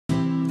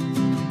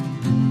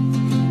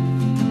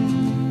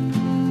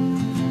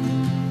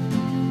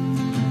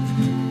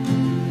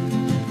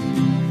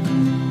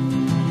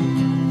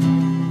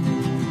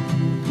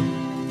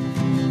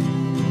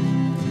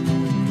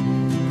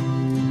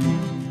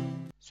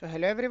So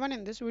hello everyone,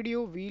 in this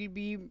video we'll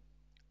be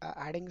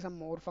adding some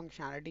more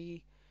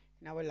functionality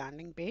in our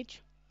landing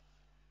page.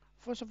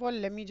 First of all,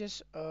 let me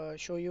just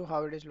show you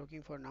how it is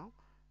looking for now.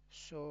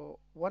 So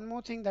one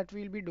more thing that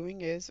we'll be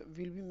doing is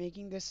we'll be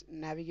making this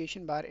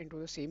navigation bar into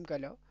the same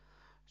color.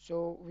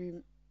 So we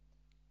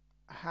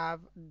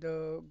have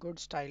the good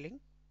styling.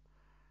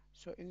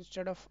 So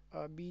instead of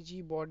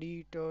BG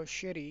body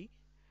tertiary,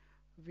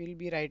 we'll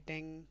be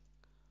writing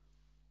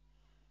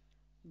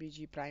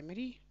BG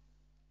primary,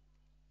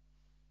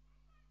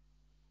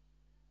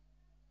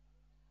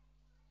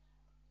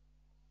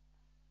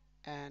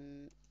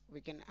 and we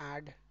can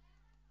add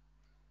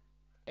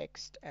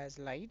text as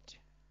light.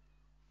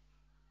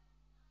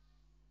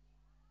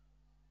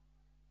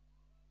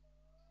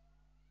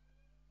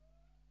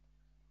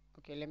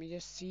 Okay, let me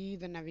just see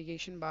the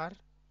navigation bar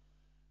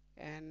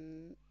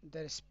and the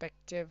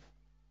respective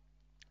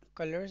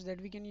colors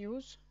that we can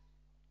use.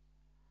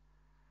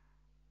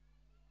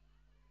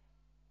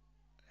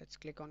 Let's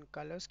click on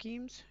color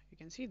schemes. You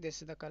can see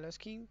this is the color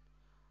scheme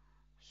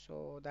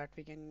so that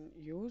we can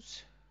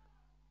use.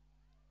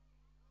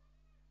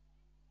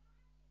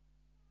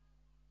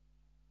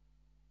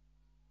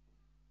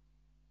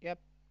 Yep,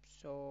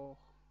 so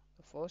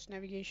the first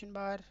navigation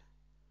bar,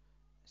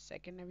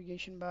 second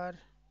navigation bar.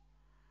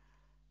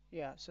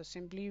 Yeah, so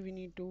simply we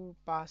need to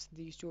pass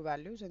these two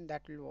values and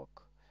that will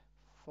work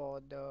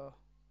for the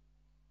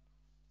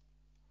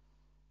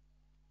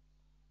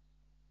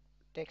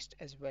text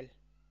as well.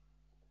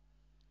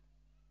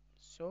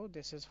 So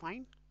this is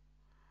fine.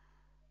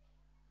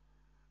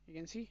 You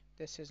can see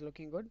this is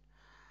looking good.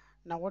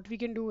 Now what we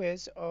can do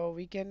is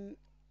we can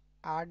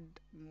add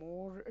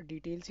more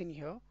details in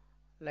here,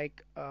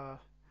 like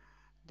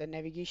the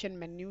navigation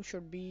menu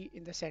should be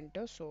in the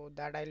center, so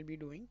that I'll be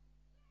doing.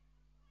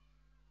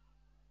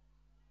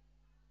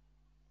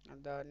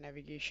 And the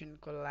navigation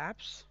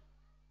collapse.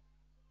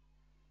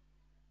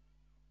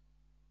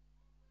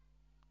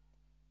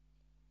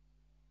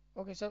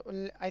 Okay, so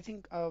I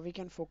think we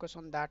can focus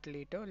on that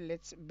later.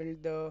 Let's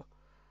build the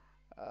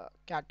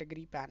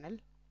category panel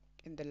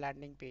in the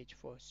landing page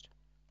first.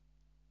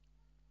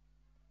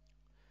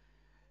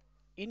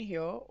 In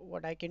here,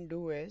 what I can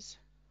do is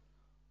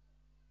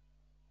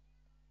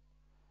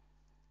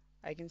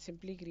I can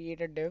simply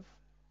create a div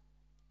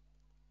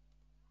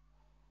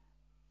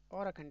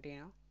or a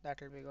container. That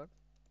will be good.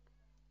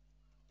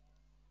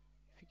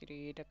 If you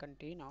create a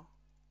container,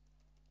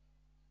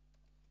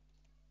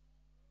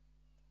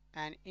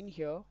 and in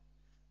here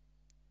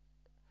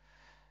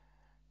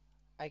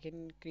I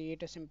can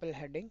create a simple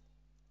heading,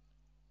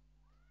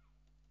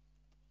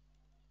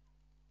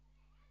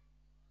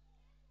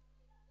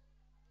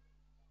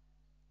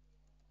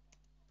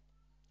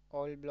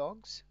 all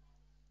blogs,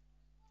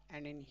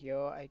 and in here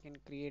I can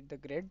create the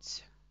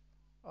grids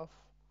of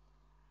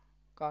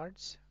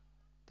cards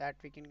that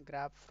we can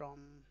grab from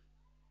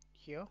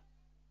here.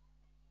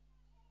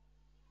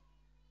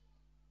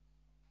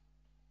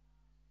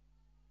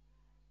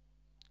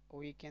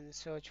 We can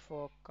search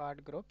for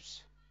card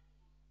groups.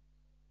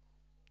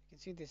 You can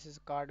see this is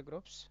card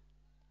groups,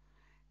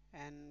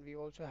 and we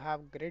also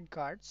have grid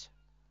cards,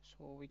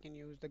 so we can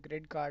use the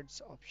grid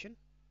cards option.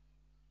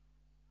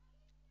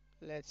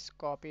 Let's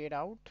copy it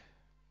out.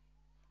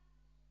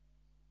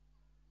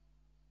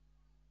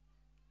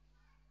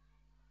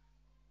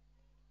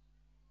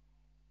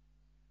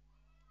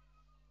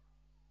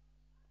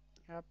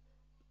 Yep.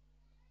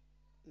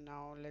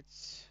 Now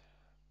let's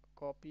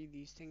copy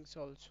these things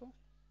also.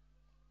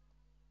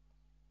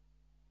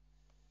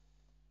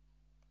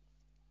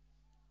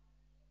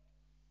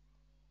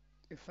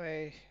 If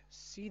I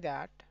see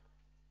that,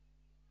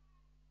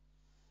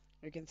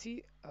 you can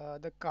see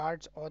the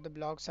cards or the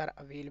blocks are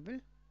available.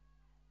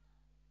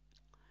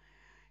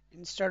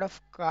 Instead of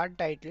card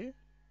title,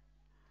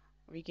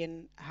 we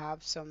can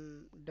have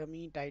some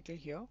dummy title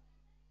here.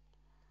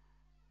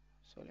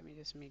 So let me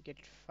just make it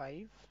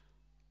 5.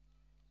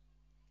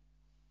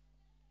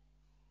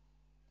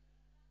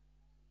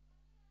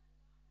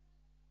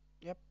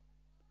 Yep,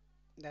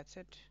 that's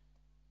it.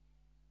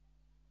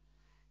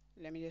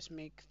 Let me just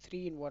make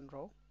 3 in one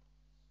row,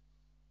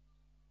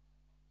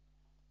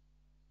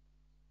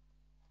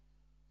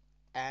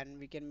 and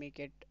we can make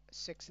it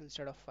 6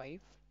 instead of 5.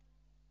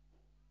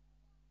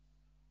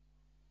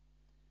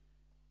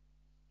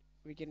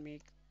 We can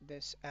make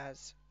this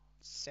as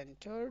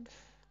centered,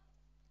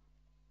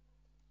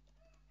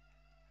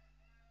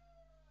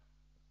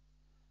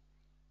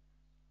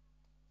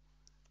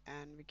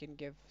 and we can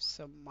give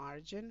some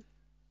margin.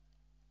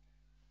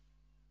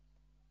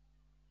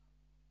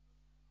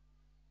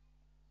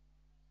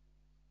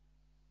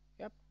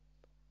 Yep,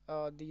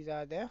 these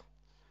are there.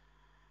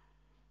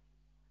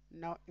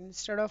 Now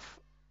instead of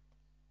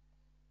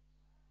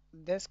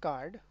this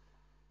card,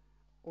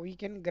 we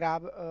can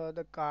grab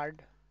the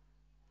card,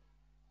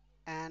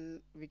 and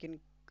we can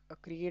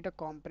create a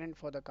component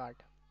for the card,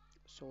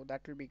 so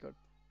that will be good.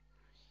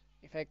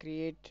 If I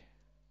create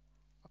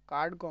a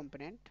card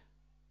component,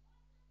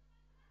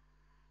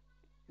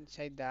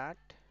 inside that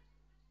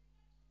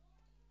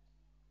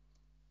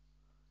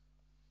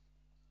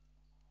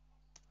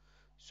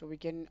so we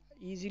can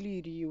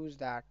easily reuse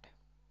that.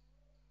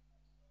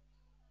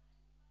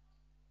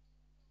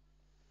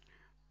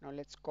 Now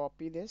let's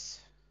copy this.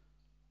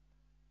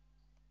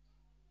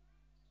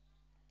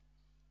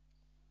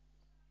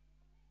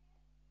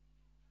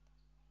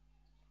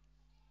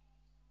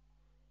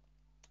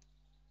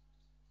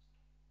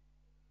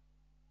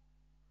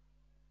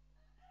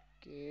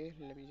 Okay,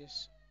 let me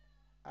just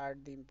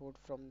add the import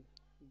from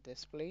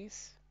this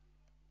place.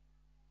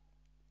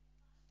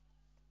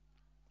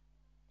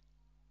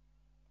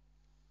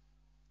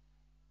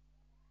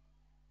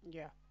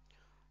 Yeah,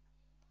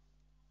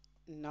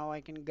 now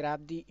I can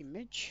grab the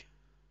image,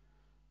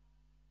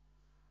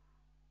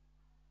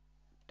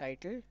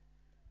 title,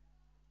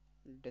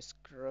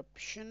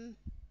 description,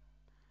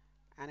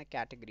 and a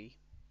category.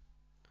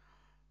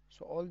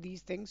 So all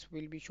these things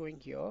will be showing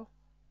here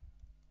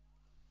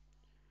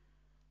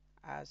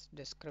as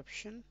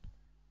description,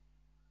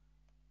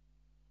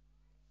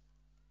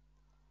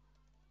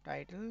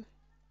 title,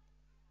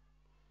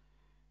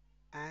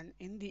 and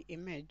in the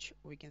image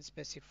we can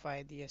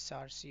specify the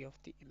src of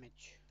the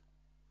image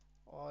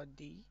or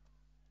the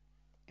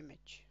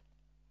image.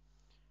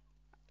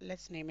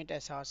 Let's name it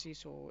src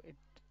so it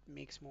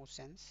makes more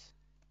sense.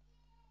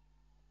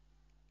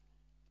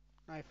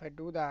 Now if I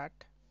do that,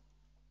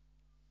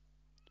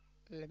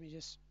 let me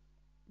just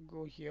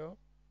go here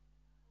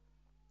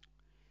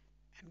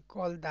and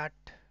call that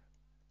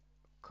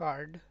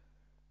card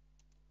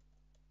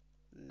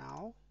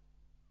now.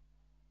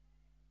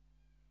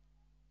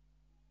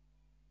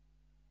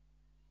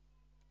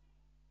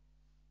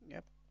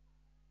 Yep.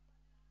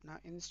 Now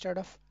instead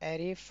of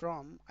array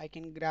from, I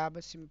can grab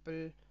a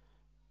simple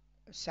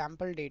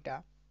sample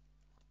data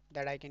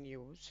that I can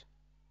use,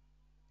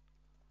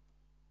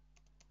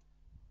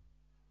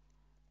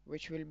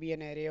 which will be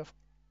an array of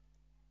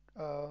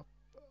uh,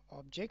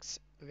 objects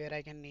where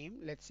I can name,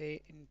 let's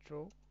say,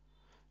 intro.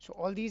 So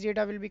all these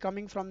data will be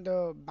coming from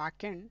the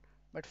backend,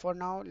 but for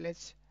now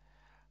let's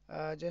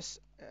just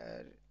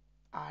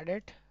add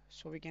it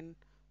so we can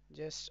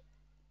just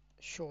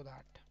show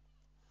that.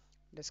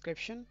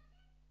 Description,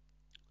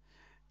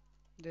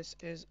 this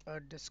is a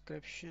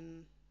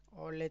description,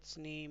 or let's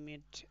name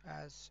it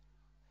as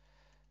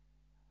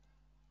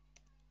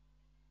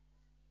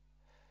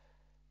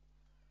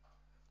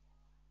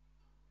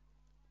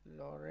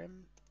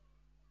lorem.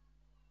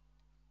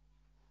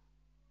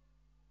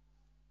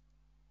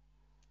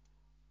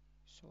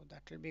 So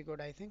that will be good,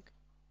 I think.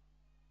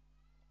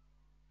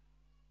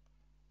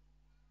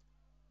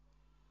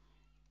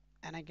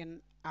 And I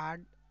can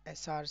add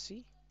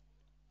src.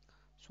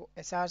 So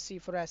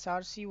src, for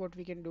src what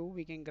we can do,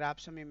 we can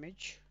grab some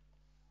image,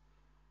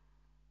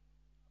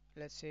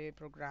 let's say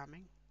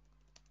programming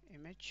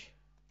image.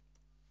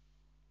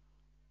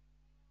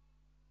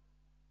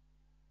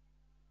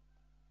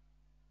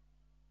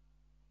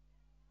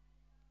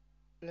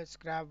 Let's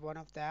grab one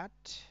of that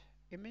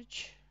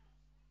image.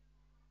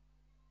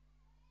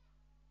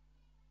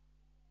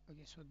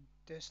 Okay, so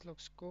this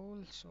looks cool,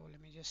 so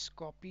let me just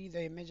copy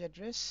the image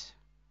address.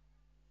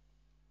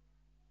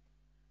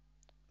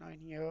 Now in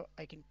here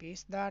I can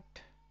paste that.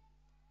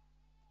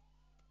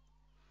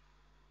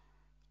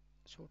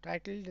 So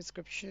title,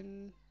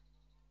 description,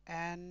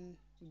 and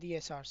the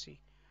src,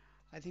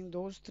 I think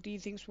those three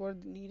things were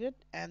needed,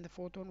 and the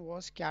fourth one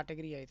was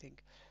category, I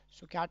think.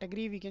 So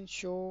category we can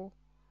show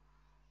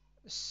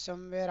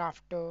somewhere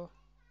after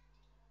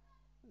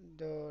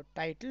the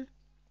title.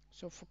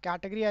 So for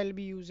category I'll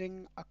be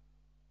using a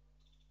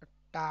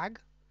tag.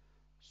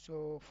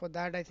 So for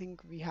that I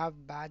think we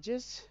have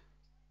badges.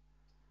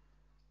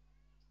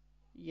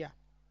 Yeah,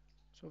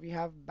 so we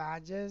have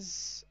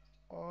badges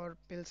or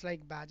pills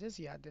like badges.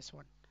 Yeah, this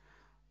one.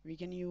 We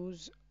can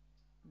use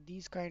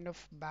these kind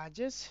of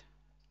badges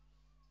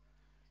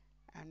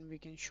and we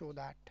can show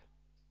that.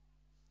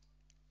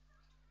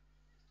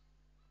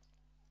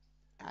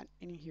 And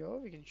in here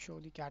we can show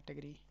the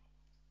category.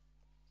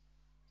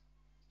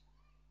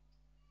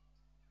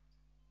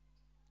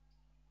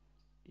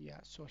 Yeah,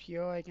 so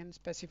here I can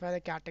specify the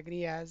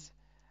category as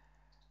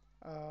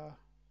uh,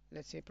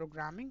 let's say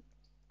programming,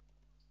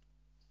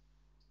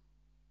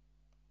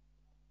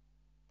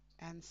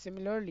 and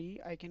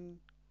similarly I can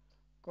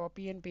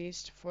copy and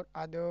paste for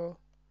other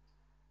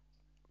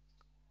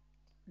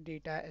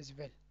data as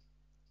well.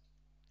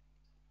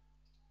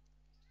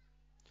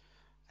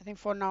 I think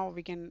for now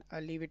we can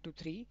leave it to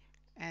 3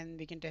 and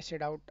we can test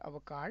it out our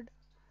card.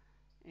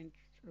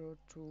 Intro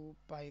to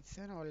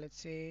Python, or let's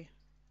say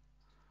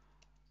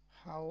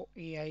how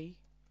AI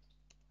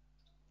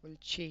will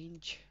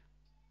change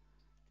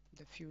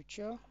the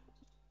future,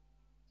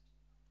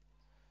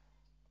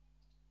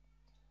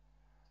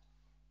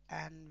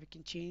 and we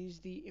can change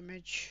the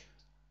image.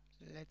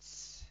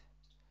 Let's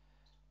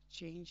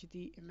change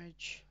the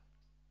image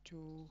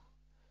to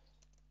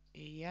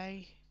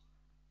AI,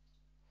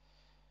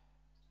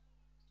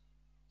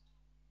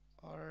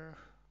 or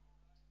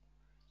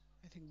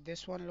I think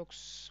this one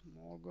looks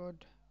more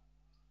good,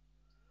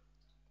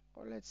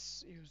 or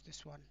let's use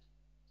this one.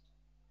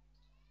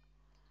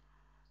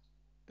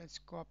 Let's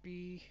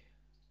copy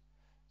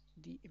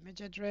the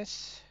image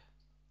address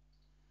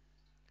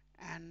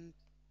and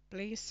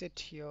place it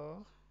here.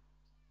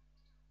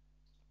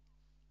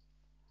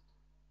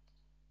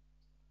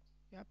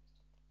 Yep,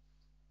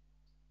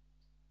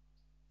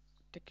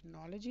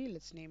 technology.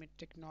 Let's name it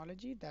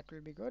technology. That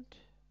will be good.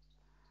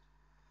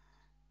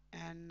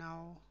 And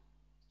now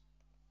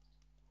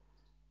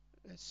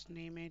let's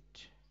name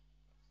it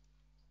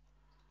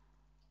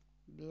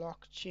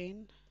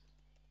blockchain,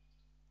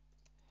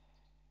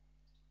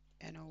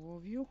 an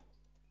overview.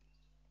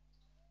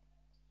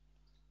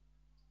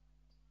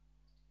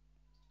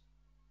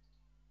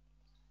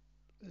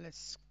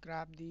 Let's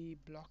grab the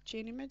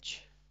blockchain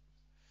image.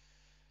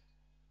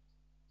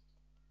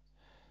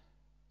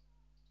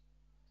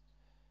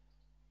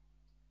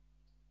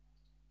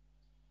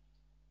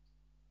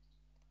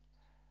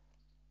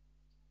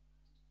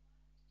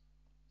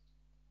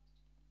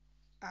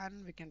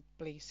 And we can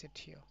place it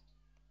here.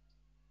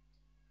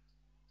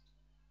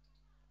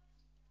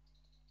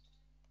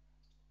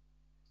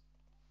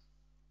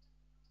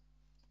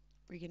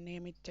 We can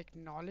name it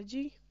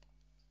technology,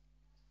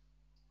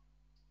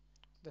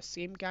 the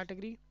same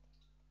category.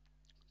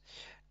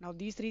 Now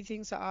these three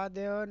things are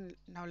there.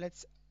 Now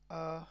let's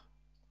uh,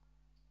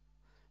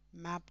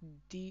 map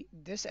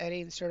this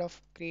array. Instead of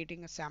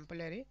creating a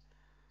sample array,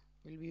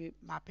 we'll be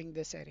mapping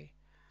this array.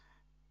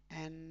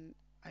 And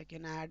I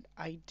can add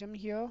item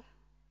here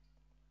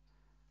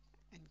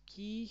and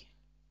key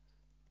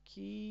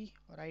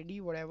or ID,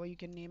 whatever you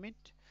can name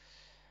it.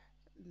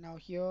 Now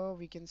here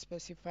we can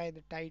specify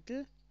the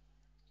title,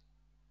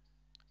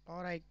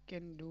 or I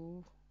can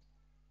do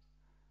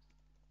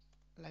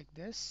like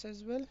this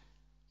as well.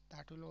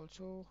 That will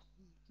also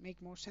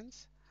make more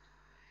sense.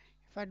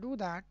 If I do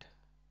that,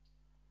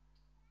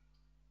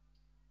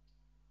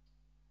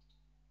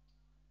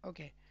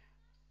 okay,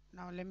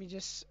 now let me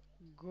just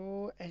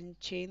go and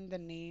change the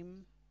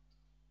name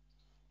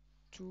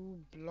to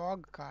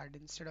blog card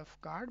instead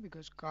of card,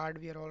 because card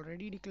we are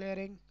already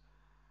declaring.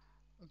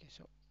 Okay,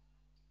 so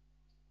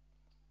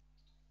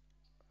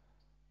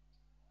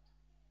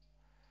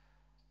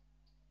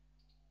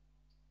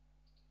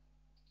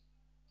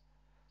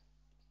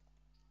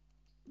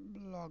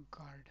blog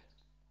card.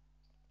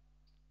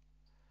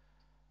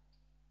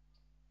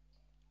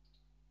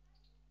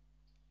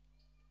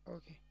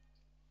 Okay,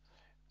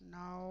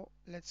 now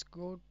let's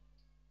go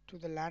to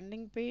the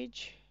landing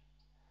page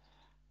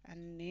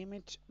and name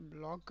it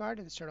blog card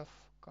instead of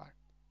card.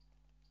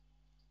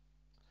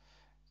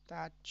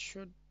 That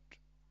should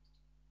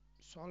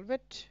solve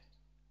it.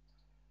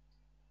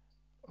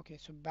 Okay,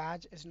 so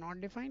badge is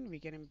not defined. We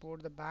can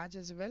import the badge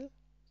as well.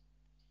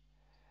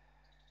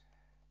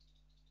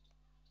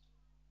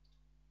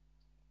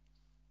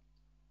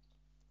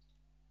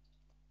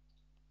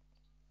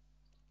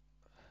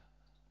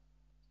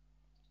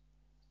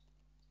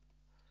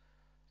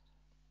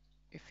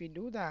 If we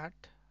do that,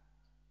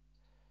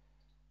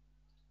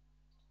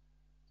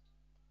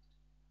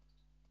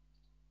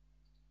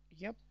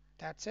 yep,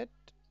 that's it.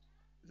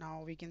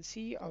 Now we can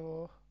see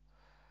our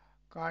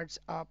cards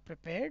are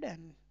prepared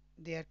and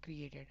they are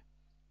created.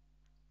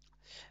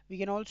 We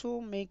can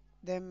also make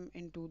them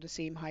into the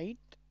same height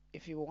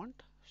if you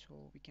want, so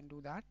we can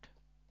do that.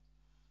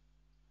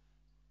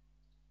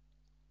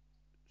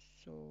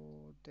 So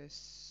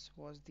this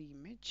was the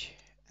image,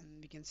 and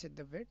we can set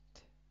the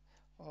width,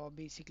 or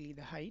basically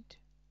the height.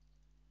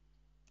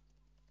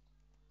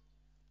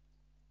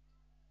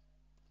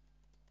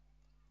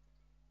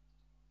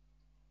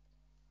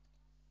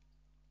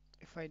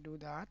 If I do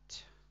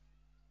that,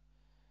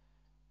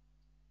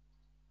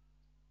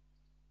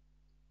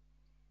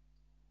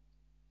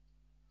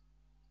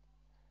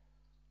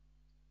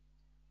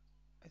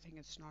 I think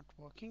it's not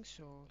working,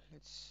 so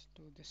let's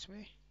do this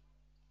way.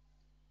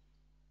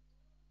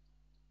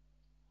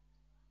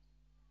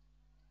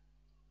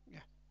 Yeah,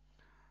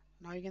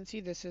 now you can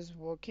see this is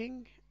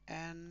working,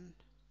 and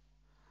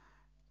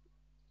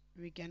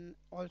we can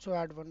also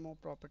add one more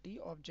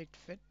property, object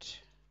fit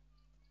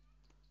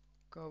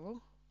cover.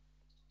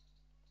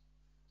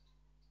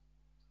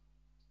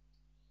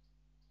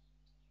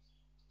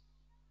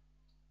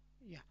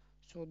 Yeah,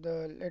 so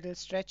the little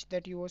stretch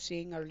that you were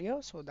seeing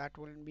earlier, so that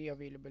won't be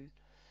available.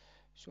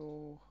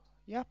 So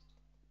yeah,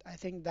 I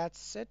think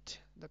that's it.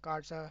 The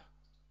cards are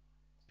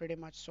pretty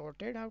much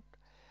sorted out.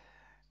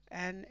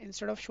 And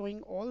instead of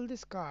showing all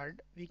this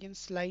card, we can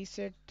slice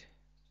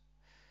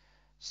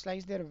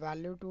their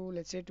value to,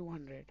 let's say,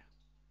 200.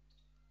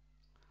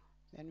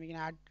 Then we can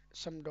add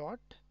some dot.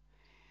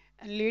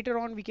 And later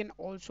on, we can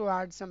also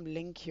add some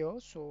link here,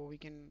 so we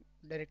can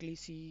directly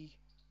see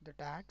the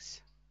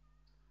tags.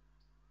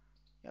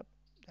 Yep,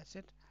 that's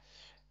it.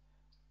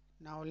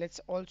 Now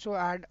let's also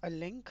add a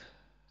link.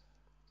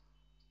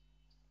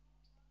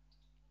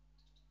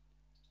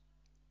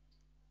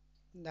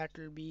 That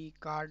will be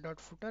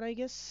card.footer, I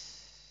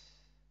guess.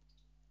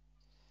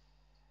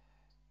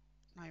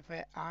 Now if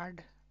I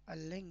add a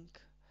link,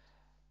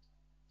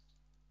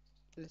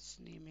 let's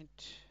name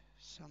it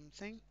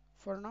something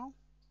for now.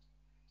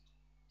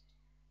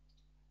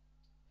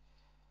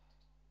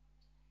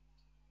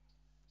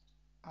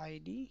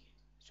 ID.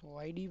 So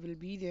ID will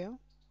be there.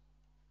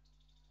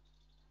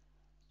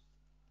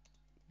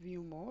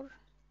 View more.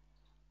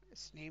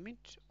 Let's name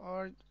it,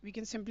 or we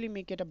can simply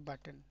make it a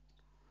button.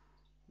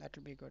 That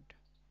will be good.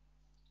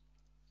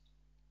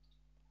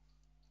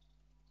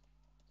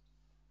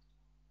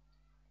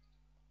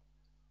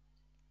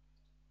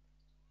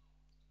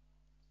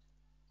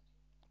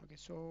 Okay,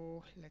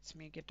 so let's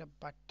make it a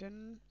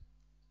button,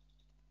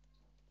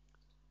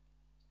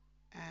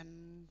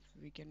 and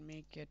we can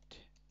make it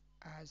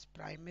as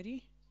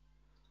primary.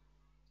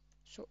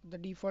 So the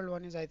default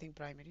one is, I think,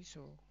 primary.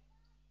 So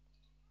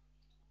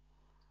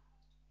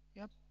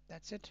yep,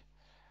 that's it.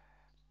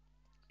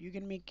 You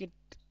can make it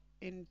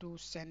into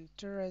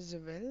center as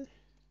well.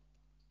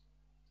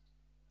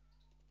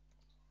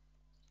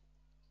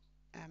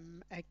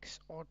 MX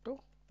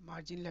auto,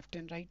 margin left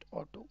and right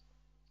auto,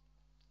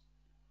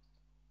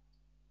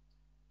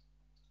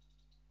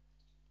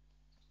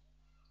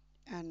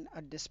 and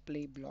a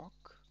display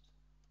block.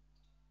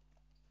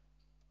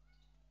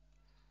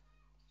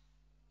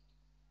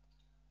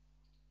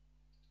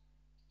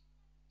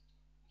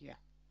 Yeah.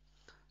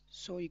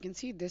 So you can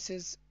see this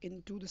is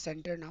into the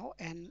center now,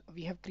 and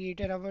we have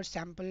created our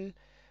sample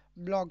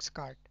blogs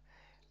card.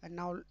 And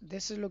now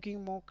this is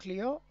looking more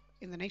clear.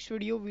 In the next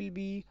video, we'll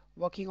be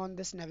working on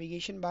this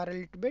navigation bar a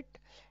little bit,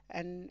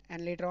 and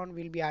later on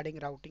we'll be adding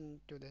routing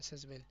to this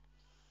as well.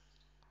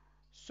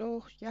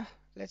 So yeah,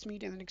 let's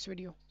meet in the next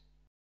video.